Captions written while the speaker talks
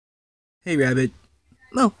Hey, Rabbit.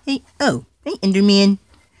 Hey, Enderman.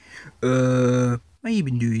 How you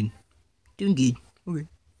been doing? Doing good. Okay.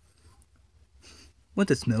 What's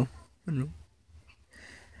that smell? I don't know.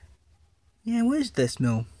 Yeah, what is that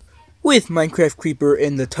smell? With Minecraft Creeper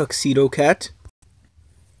and the Tuxedo Cat.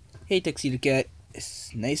 Hey, Tuxedo Cat.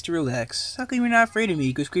 It's nice to relax. How come you're not afraid of me?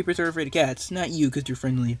 Because creepers are afraid of cats, not you because you're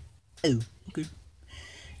friendly. Oh, okay.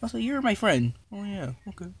 Also, you're my friend. Oh, yeah,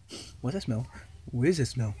 okay. What's that smell? What is that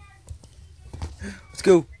smell? Let's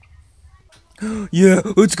go. Yeah,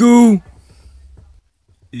 let's go.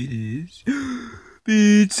 It is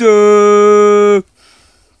pizza.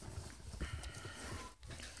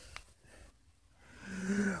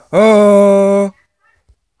 Ah.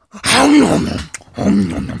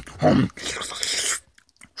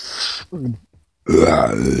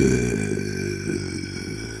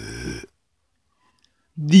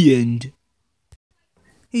 The end.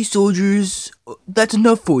 Hey soldiers, that's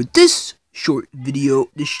enough for this short video.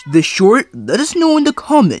 This short, let us know in the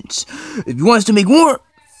comments. If you want us to make more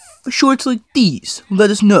shorts like these,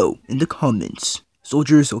 let us know in the comments.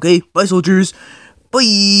 Soldiers, okay? Bye soldiers.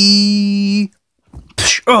 Bye.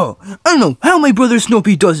 Oh, I don't know how my brother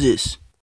Snoopy does this.